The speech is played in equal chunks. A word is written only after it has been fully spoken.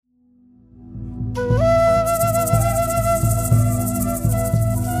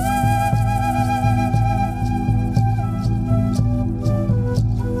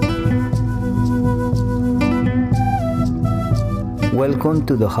Welcome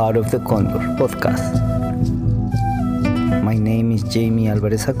to the Heart of the Condor podcast. My name is Jamie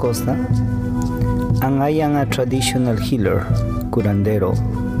Alvarez Acosta, and I am a traditional healer, curandero,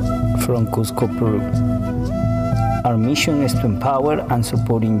 from Cusco, Peru. Our mission is to empower and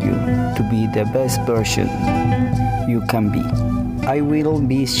supporting you to be the best version you can be. I will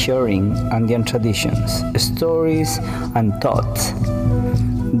be sharing Andean traditions, stories, and thoughts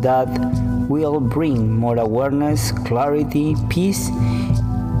that will bring more awareness, clarity, peace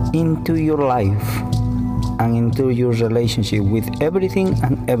into your life and into your relationship with everything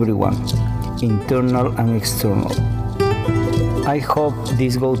and everyone, internal and external. I hope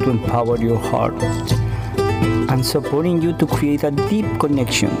this goes to empower your heart and supporting you to create a deep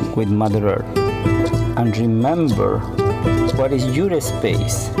connection with Mother Earth. And remember, what is your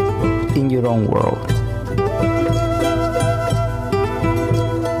space in your own world?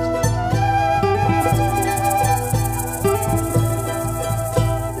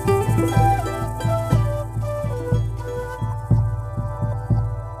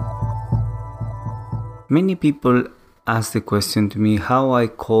 Many people ask the question to me how I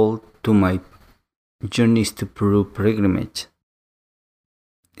call to my Journeys to Peru pilgrimage.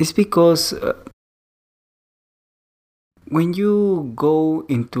 It's because when you go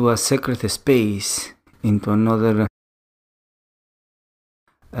into a sacred space, into another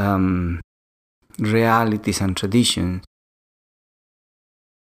realities and traditions,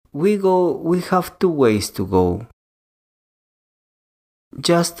 we have two ways to go.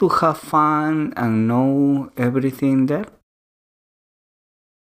 Just to have fun and know everything there,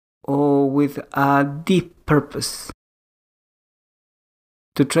 or with a deep purpose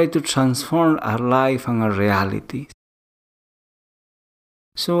to try to transform our life and our realities.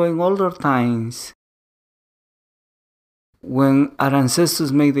 So in older times, when our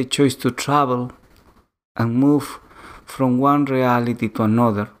ancestors made the choice to travel and move from one reality to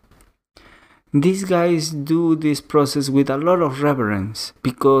another, these guys do this process with a lot of reverence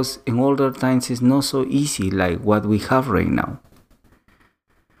because in older times it's not so easy like what we have right now.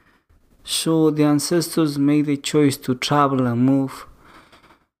 So the ancestors made the choice to travel and move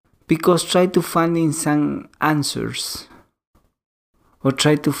because try to finding some answers or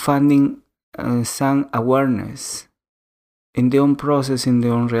try to finding some awareness in their own process, in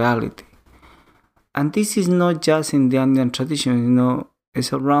their own reality. And this is not just in the Andean tradition,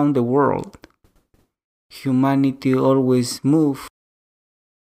 it's around the world. Humanity always moves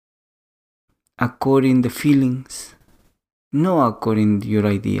according to the feelings, not according to your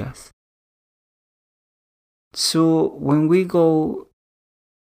ideas. So when we go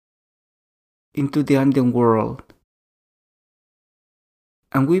into the Andean world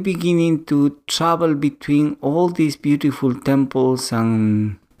and we beginning to travel between all these beautiful temples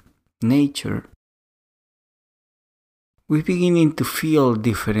and nature, we beginning to feel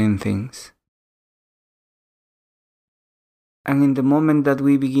different things. And in the moment that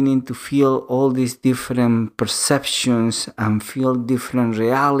we beginning to feel all these different perceptions and feel different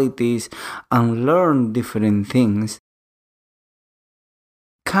realities and learn different things,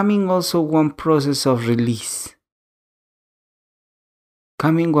 coming also one process of release,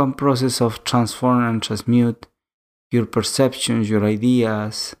 coming one process of transform and transmute your perceptions, your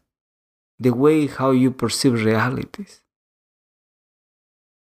ideas, the way how you perceive realities.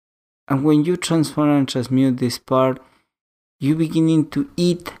 And when you transform and transmute this part, you beginning to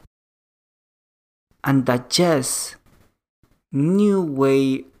eat and digest new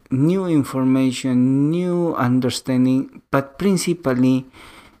way, new information, new understanding, but principally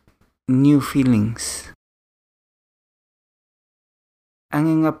new feelings. And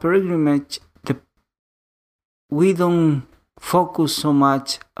in a pilgrimage, we don't focus so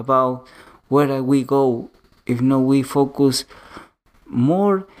much about where we go, if not we focus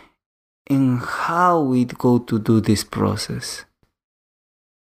more in how we go to do this process.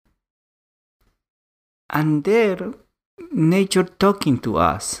 And there, nature talking to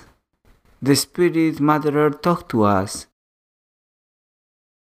us, the Spirit, Mother Earth talk to us,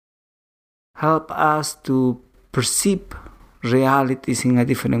 help us to perceive realities in a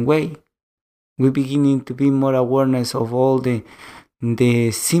different way. We're beginning to be more awareness of all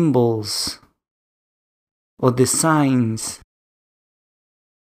the symbols or the signs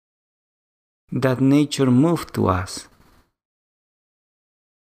that nature moved to us.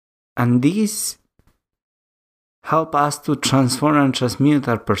 And these help us to transform and transmute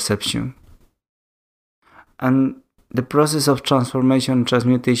our perception. And the process of transformation and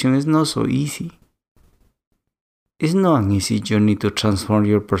transmutation is not so easy. It's not an easy journey to transform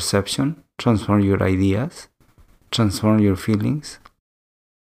your perception, transform your ideas, transform your feelings.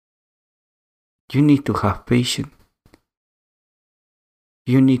 You need to have patience.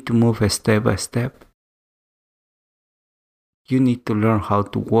 You need to move step by step. You need to learn how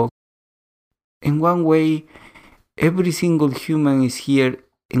to walk. In one way, every single human is here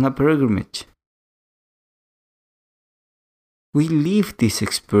in a pilgrimage. We live this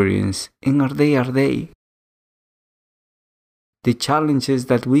experience in our day. The challenge is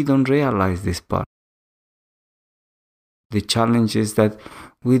that we don't realize this part. The challenge is that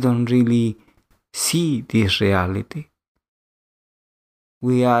we don't really see this reality.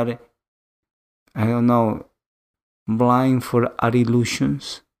 We are, blind for our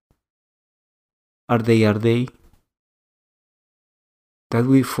illusions. Are they? That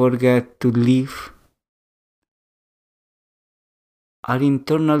we forget to live our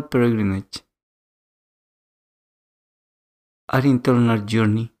internal pilgrimage, our internal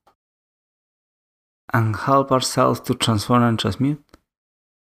journey, and help ourselves to transform and transmute.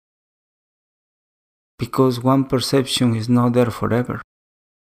 Because one perception is not there forever.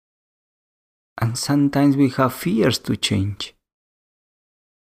 And sometimes we have fears to change.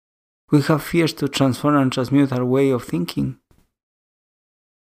 We have fears to transform and transmute our way of thinking.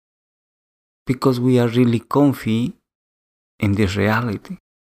 Because we are really comfy in this reality.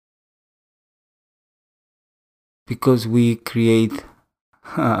 Because we create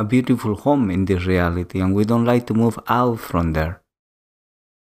a beautiful home in this reality and we don't like to move out from there.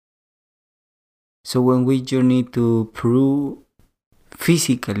 So when we journey to Peru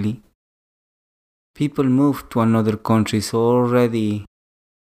physically, people move to another country, so already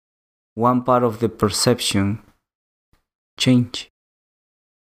one part of the perception change.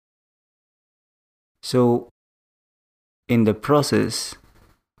 So in the process,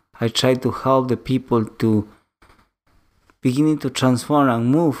 I try to help the people to beginning to transform and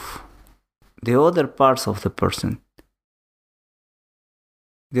move the other parts of the person,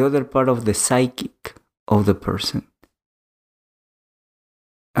 the other part of the psychic of the person.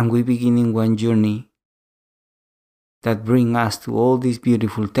 And we begin in one journey that bring us to all these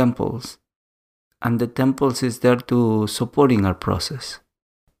beautiful temples. And the temples is there to supporting our process.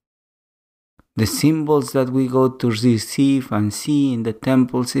 The symbols that we go to receive and see in the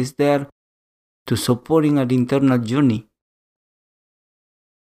temples is there to supporting our internal journey.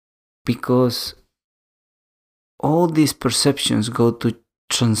 Because all these perceptions go to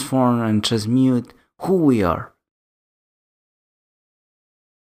transform and transmute who we are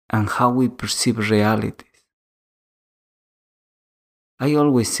and how we perceive realities. I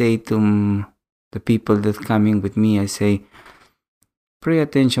always say to the people that come in with me, I say, pay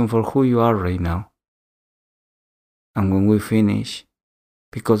attention for who you are right now. And when we finish,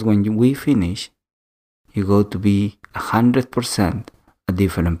 because when we finish, you go to be 100% a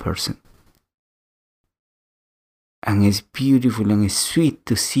different person. And it's beautiful and it's sweet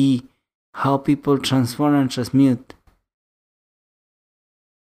to see how people transform and transmute.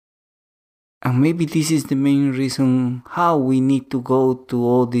 And maybe this is the main reason how we need to go to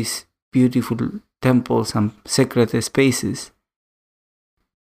all these beautiful temples and sacred spaces.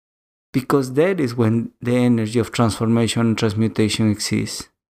 Because that is when the energy of transformation and transmutation exists.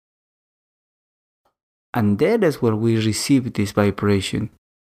 And that is where we receive this vibration.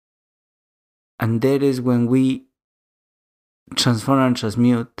 And that is when we transform and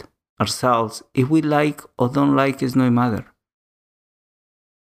transmute ourselves. If we like or don't like, it's no matter.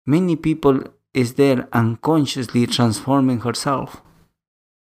 Many people is there unconsciously transforming herself.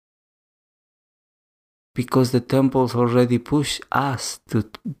 Because the temples already push us to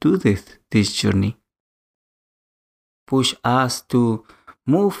do this journey. Push us to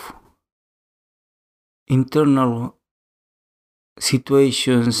move internal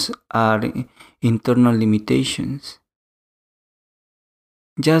situations or internal limitations.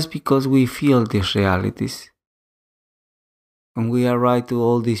 Just because we feel these realities. When we arrive to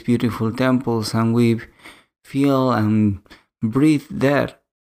all these beautiful temples and we feel and breathe there,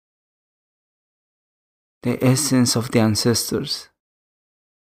 the essence of the ancestors,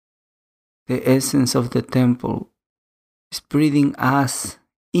 the essence of the temple is breathing us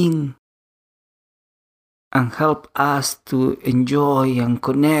in and help us to enjoy and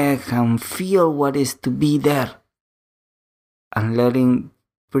connect and feel what is to be there. And letting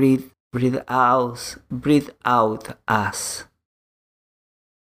breathe out us.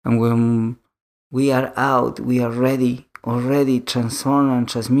 And when we are out, we are already transform and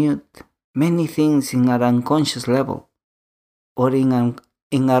transmute many things in our unconscious level or in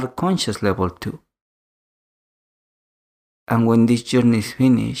our conscious level too. And when this journey is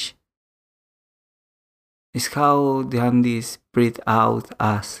finished, it's how the Andes breathe out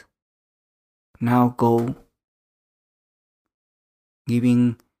us. Now go,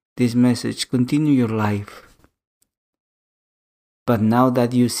 giving this message, continue your life. But now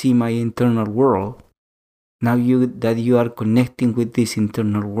that you see my internal world, now that you are connecting with this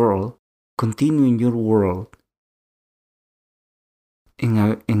internal world, continue in your world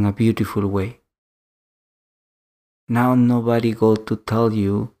in a beautiful way. Now nobody go to tell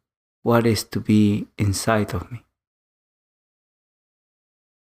you what is to be inside of me.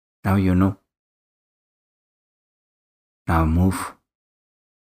 Now you know. Now move.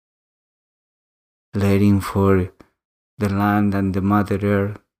 Letting for the land and the Mother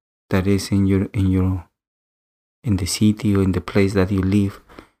Earth that is in the city or in the place that you live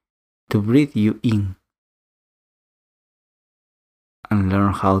to breathe you in and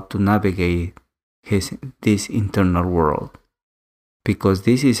learn how to navigate this internal world, because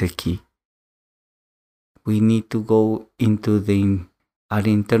this is a key. We need to go into our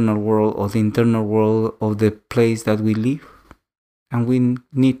internal world, or the internal world of the place that we live, and we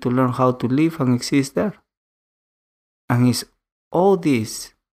need to learn how to live and exist there. And it's all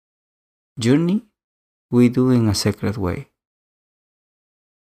this journey we do in a sacred way.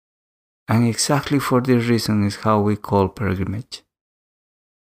 And exactly for this reason is how we call pilgrimage.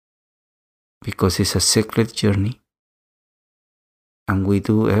 Because it's a sacred journey. And we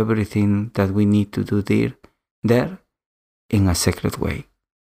do everything that we need to do there in a sacred way.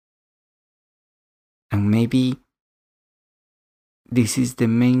 And maybe this is the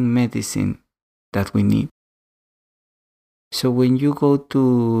main medicine that we need. So when you go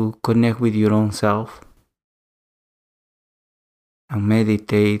to connect with your own self and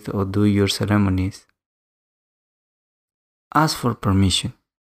meditate or do your ceremonies, ask for permission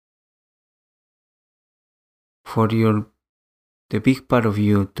for the big part of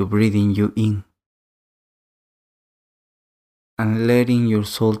you to breathing you in and letting your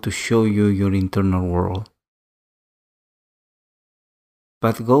soul to show you your internal world.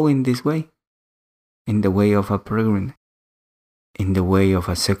 But go in this way, in the way of a pilgrimage, in the way of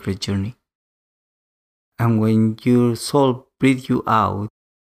a sacred journey. And when your soul breathes you out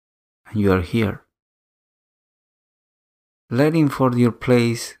and you are here, letting for your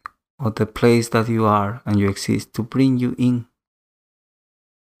place or the place that you are and you exist to bring you in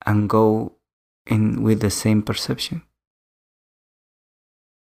and go in with the same perception,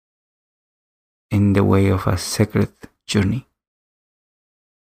 in the way of a sacred journey.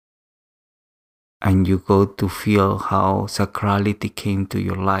 And you go to feel how sacrality came to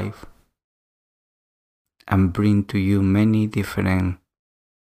your life and bring to you many different,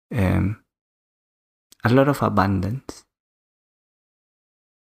 a lot of abundance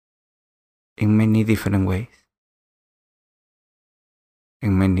in many different ways,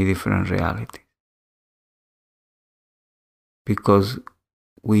 in many different realities. Because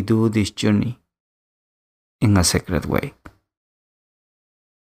we do this journey in a sacred way.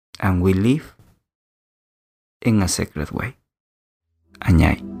 And we live in a sacred way.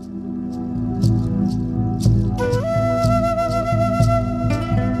 Anyay.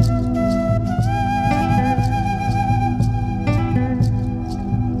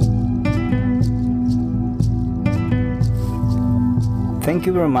 Thank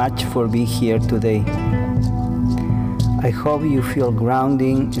you very much for being here today. I hope you feel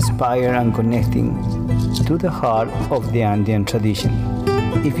grounding, inspired, and connecting to the heart of the Andean tradition.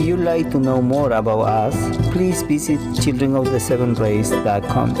 If you'd like to know more about us, please visit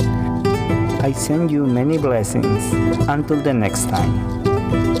childrenofthesevenrays.com. I send you many blessings. Until the next time,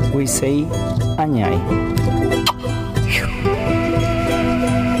 we say Anyay.